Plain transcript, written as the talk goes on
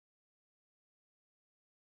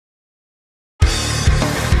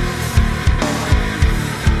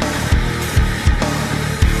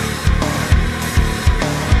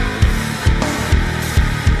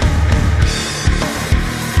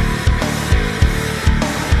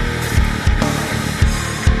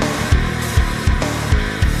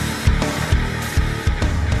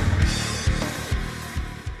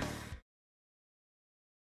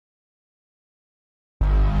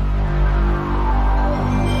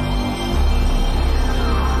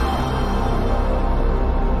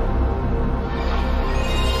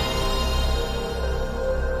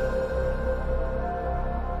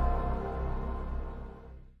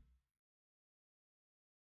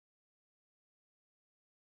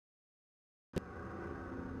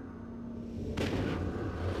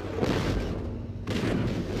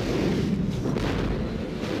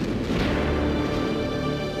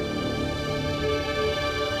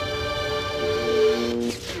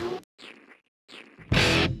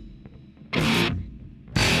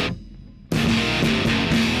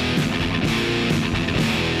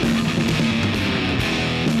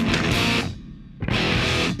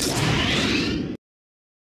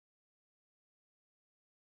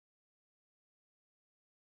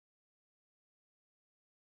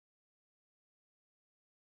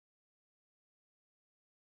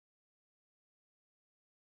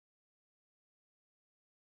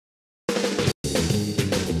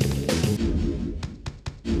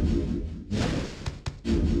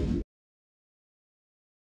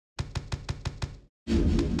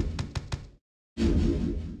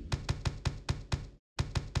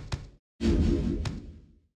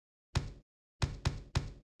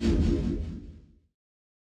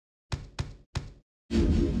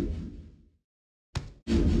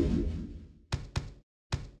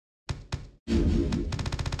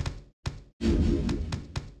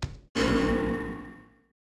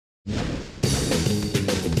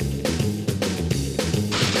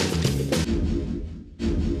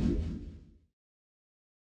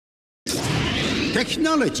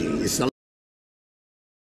technology is the...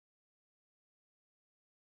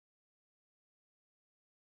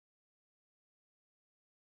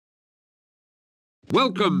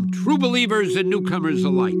 Welcome, true believers and newcomers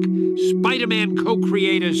alike. Spider-Man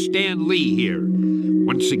co-creator Stan Lee here.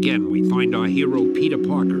 Once again, we find our hero Peter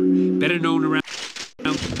Parker, better known around...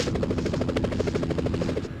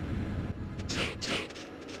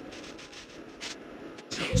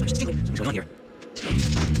 What's going on here?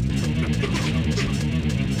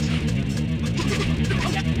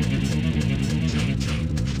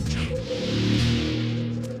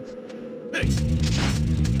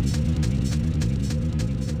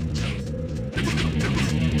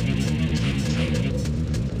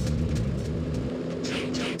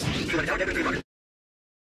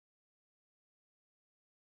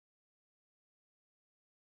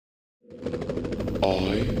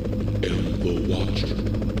 I am the Watcher.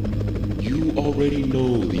 You already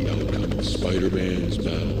know the outcome of Spider-Man's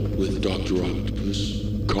battle with Dr. Octopus,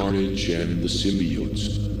 Carnage, and the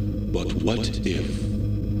symbiotes. But what if?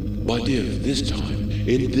 What if this time,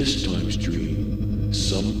 in this time's dream,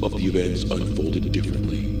 some of the events unfolded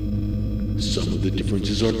differently? Some of the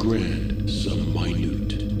differences are grand, some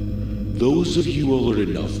minute. Those of you alert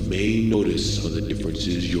enough may notice some of the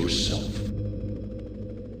differences yourself.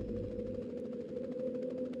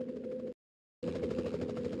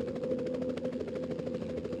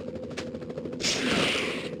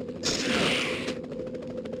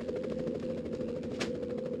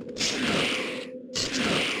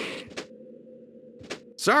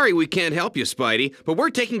 Sorry we can't help you, Spidey, but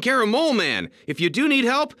we're taking care of Mole Man. If you do need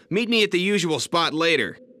help, meet me at the usual spot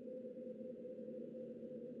later.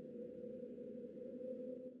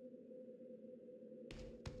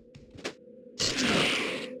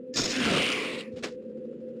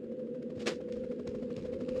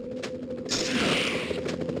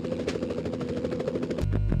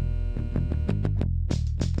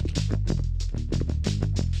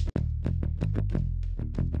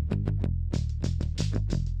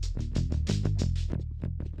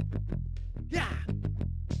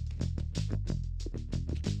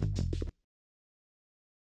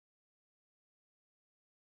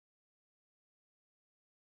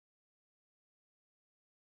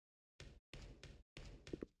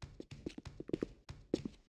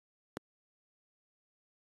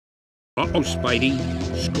 Uh-oh, Spidey.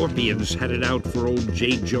 Scorpions had it out for old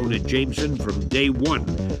J. Jonah Jameson from day one,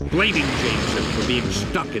 blaming Jameson for being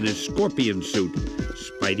stuck in his scorpion suit.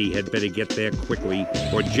 Spidey had better get there quickly,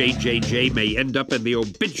 or JJJ may end up in the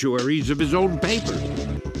obituaries of his own paper.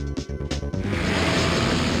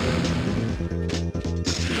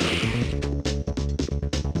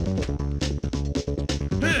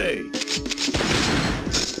 Hey!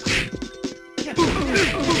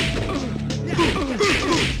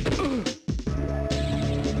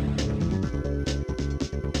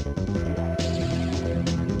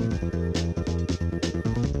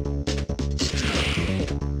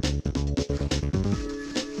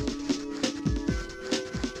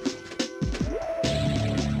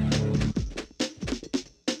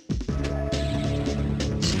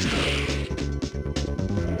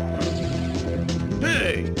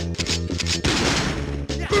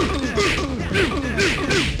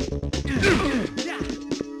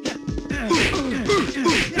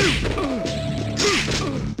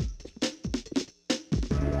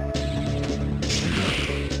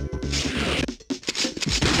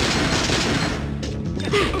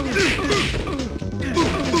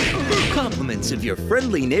 Compliments of your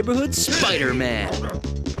friendly neighborhood Spider-Man.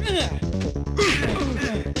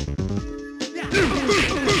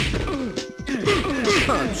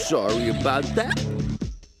 I'm sorry about that.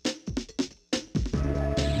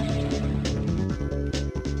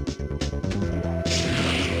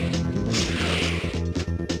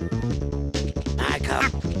 Back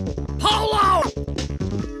up. Polo!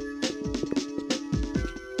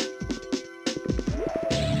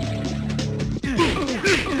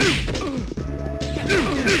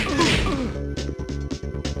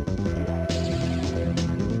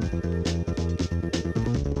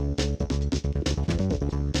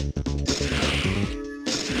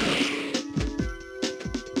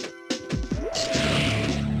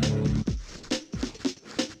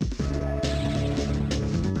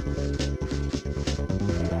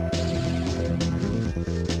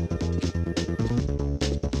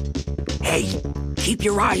 Hey, keep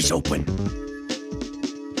your eyes open.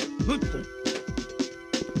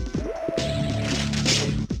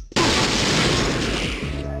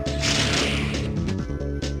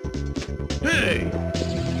 Hey!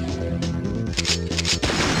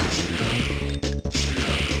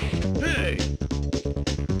 Hey!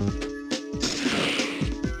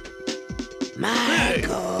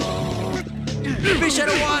 fish out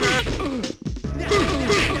of water.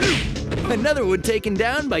 Another one taken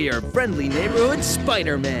down by your friendly neighborhood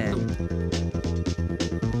Spider-Man.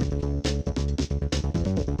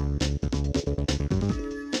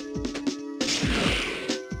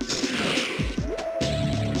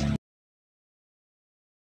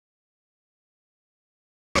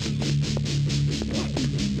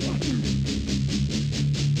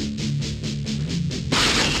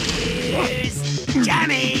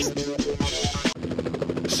 Johnny!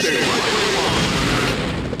 Stay away.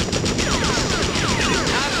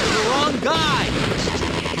 After the wrong guy!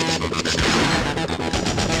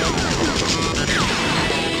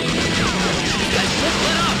 Guys, lift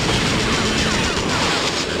it up!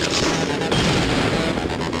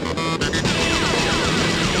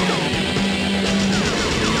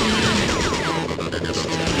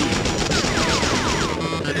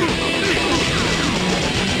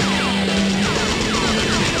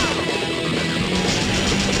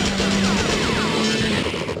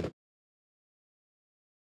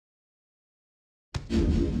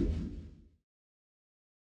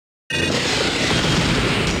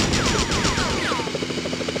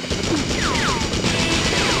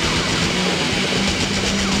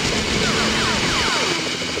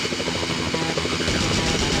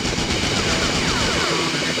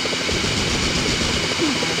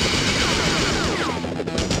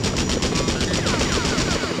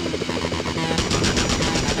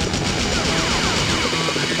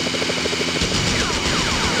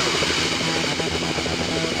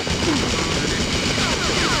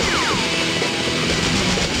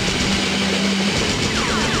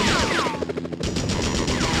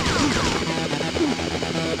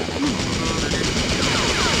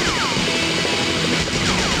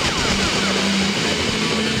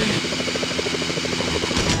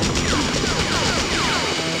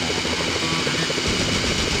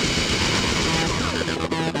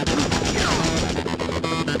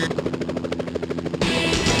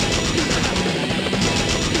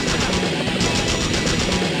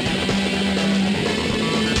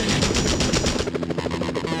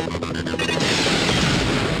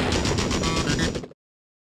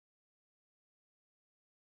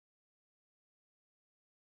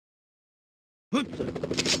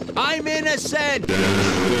 I'm innocent!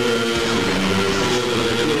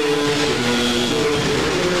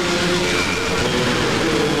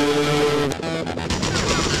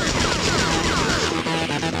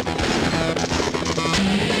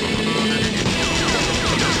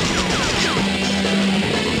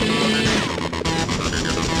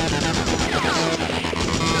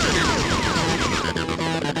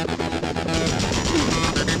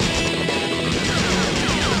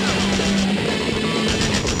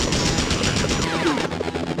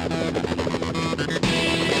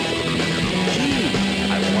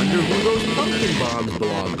 Bombs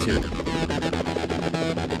belong to.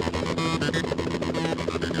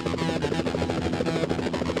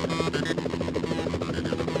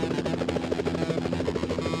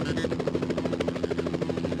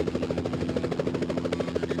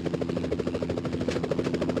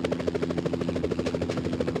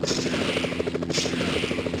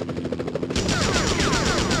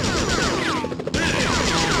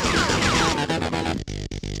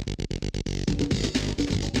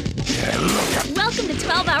 Welcome to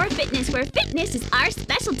 12-Hour Fitness, where fitness is our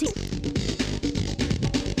specialty.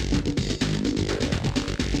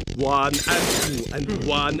 1 and 2 and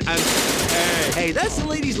 1 and... Hey, that's the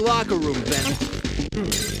ladies' locker room, Ben.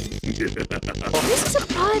 This is a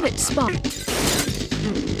private spot.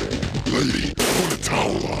 Lady, put a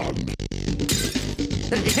towel on.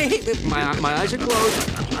 Hey, my eyes are closed.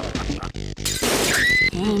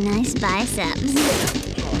 Hey, nice biceps.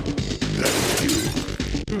 That's you.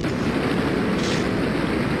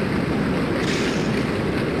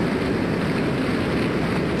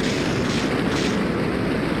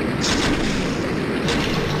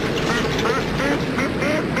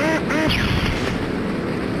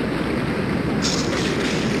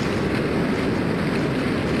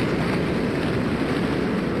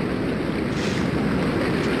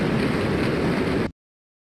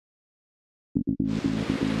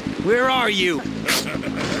 Where are you?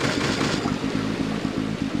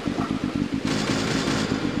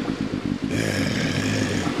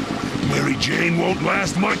 Mary Jane won't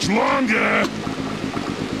last much longer.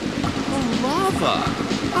 Oh, lava!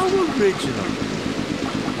 How original.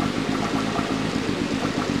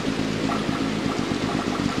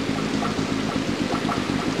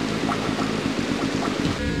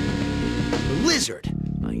 The lizard!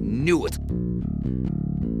 I knew it.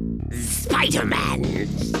 Spider-Man!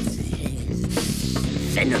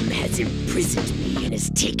 Venom has imprisoned me and has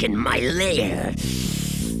taken my lair.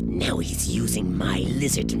 Now he's using my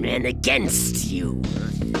lizard man against you.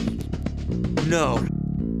 No.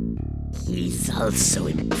 He's also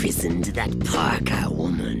imprisoned that Parker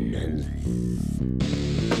woman.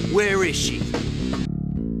 Where is she?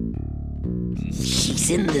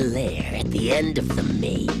 She's in the lair at the end of the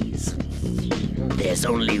maze. There's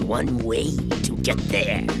only one way to get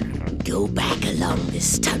there. Go back along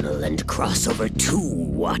this tunnel and cross over 2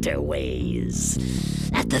 waterways.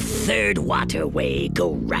 At the 3rd waterway,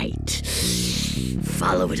 go right.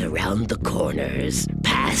 Follow it around the corners,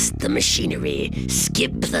 past the machinery,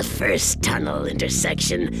 skip the first tunnel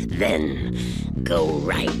intersection, then go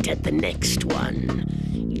right at the next one.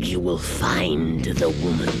 You will find the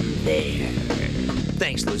woman there.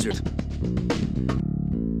 Thanks, lizard.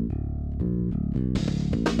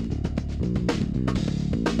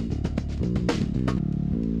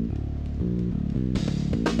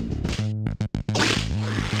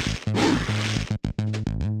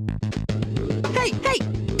 Hey!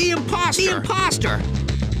 The imposter! The imposter!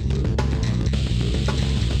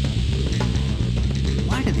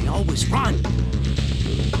 Why do they always run?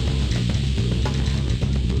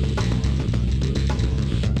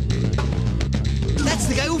 That's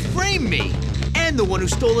the guy who framed me! And the one who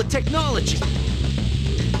stole the technology!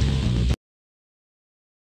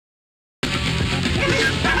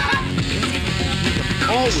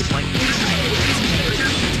 All with my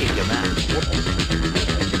take him out.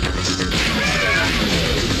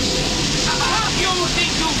 You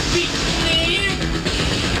think you beat me?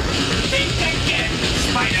 Think again,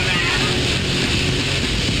 Spider-Man!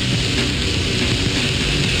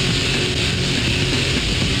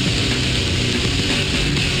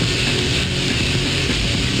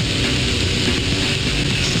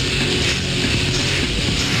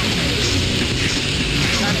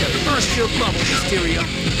 Time to burst your bubble, Mysterio.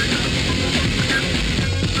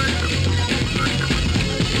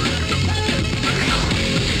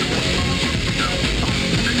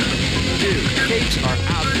 Dude, capes are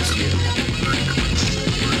out this year.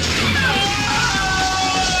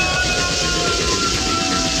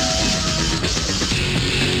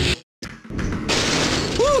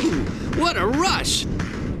 Woo! What a rush!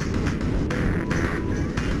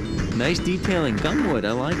 Nice detailing gunwood,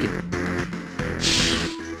 I like it.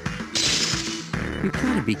 You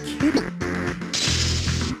gotta be kidding.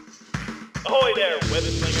 Ahoy there,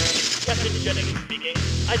 weather slinger. Captain Jennings speaking.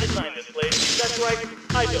 I designed this place. That's right,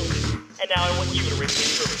 I built it. And now I want you to race me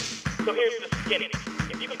through it. So here's the skinny.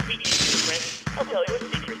 If you can beat me to the French, I'll tell you a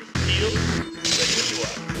secret. Deal? Ready when you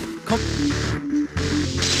are. Come.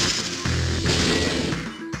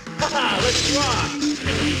 Haha, let's rock!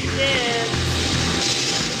 If you can.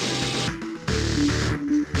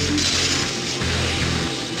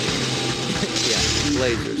 Yeah,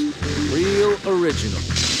 lasers. Real original.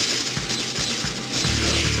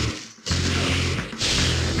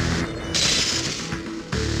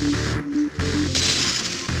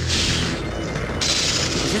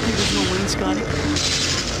 Is that the original wainscoting?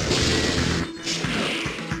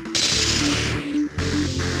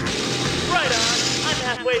 Right on! I'm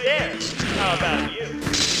halfway there. How about you?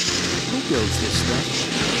 Who builds this stuff?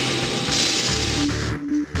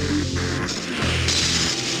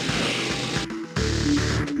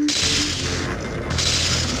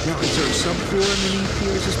 Now, is there a subfloor underneath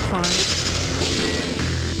here? Is this private?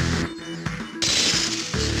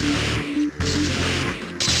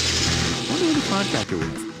 I wonder who the contractor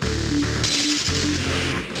was.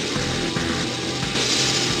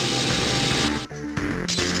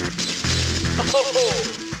 Oh,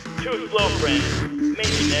 too slow, friend.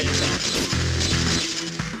 Maybe next time.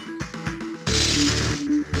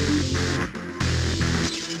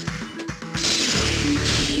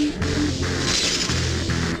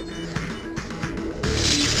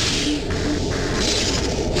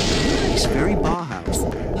 Nice, very Bauhaus.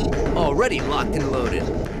 Already locked and loaded.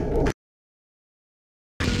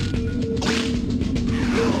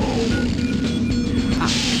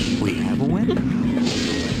 Ah, we have a winner.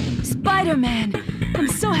 Spider-Man! I'm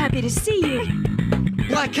so happy to see you.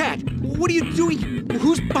 Black Cat, what are you doing?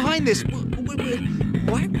 Who's behind this?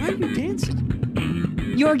 Why are you dancing?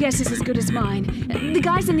 Your guess is as good as mine. The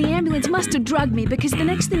guys in the ambulance must have drugged me because the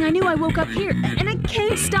next thing I knew I woke up here and I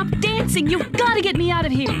can't stop dancing. You've got to get me out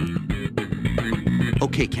of here.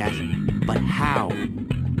 Okay, Cat, but how?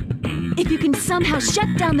 If you can somehow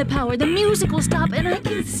shut down the power, the music will stop and I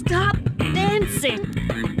can stop dancing.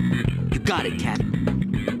 You got it, Cat.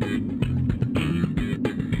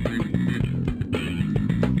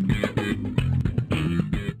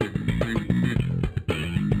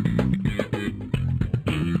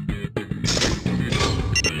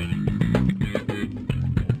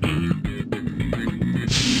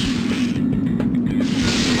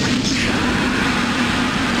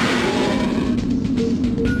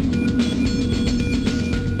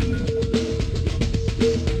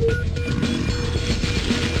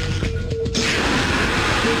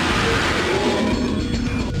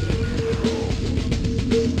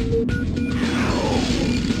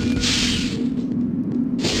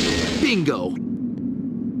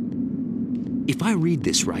 I read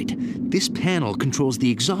this right, this panel controls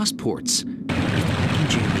the exhaust ports. If I can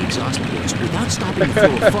jam the exhaust ports without stopping the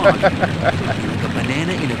flow of fog, it'll be like a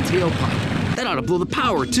banana in a tailpipe. That ought to blow the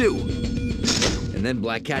power, too. And then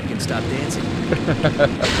Black Cat can stop dancing.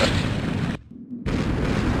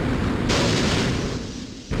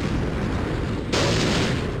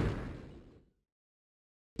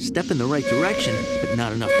 Step in the right direction, but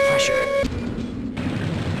not enough pressure.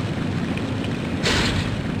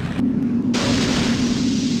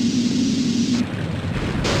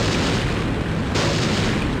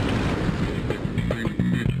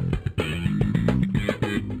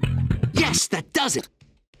 Yes, that does it!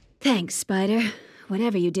 Thanks, Spider.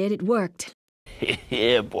 Whatever you did, it worked.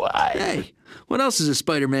 Yeah, boy. Hey, what else is a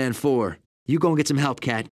Spider-Man for? You go and get some help,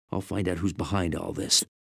 Cat. I'll find out who's behind all this.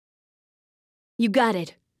 You got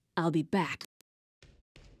it. I'll be back.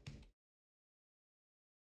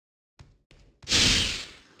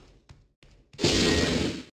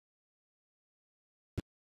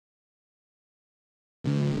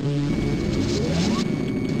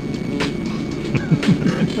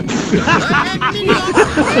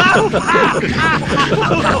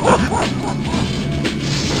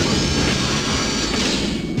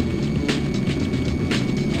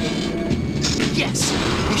 Yes!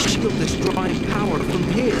 His shield is drawing power from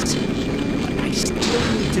his. But I still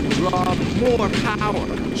need to draw more power.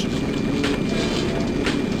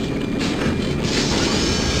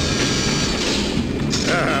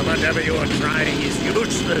 Whatever you are trying is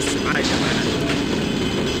useless, Spider-Man.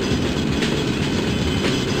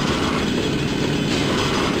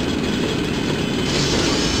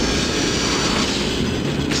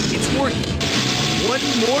 It's working. One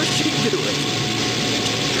more should do it.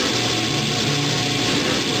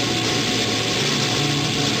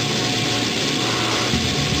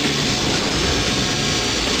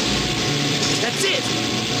 That's it!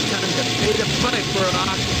 Time to pay the piper,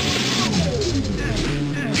 Rock.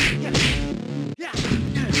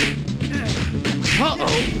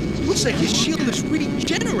 Uh-oh! Looks like his shield is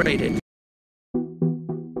regenerated.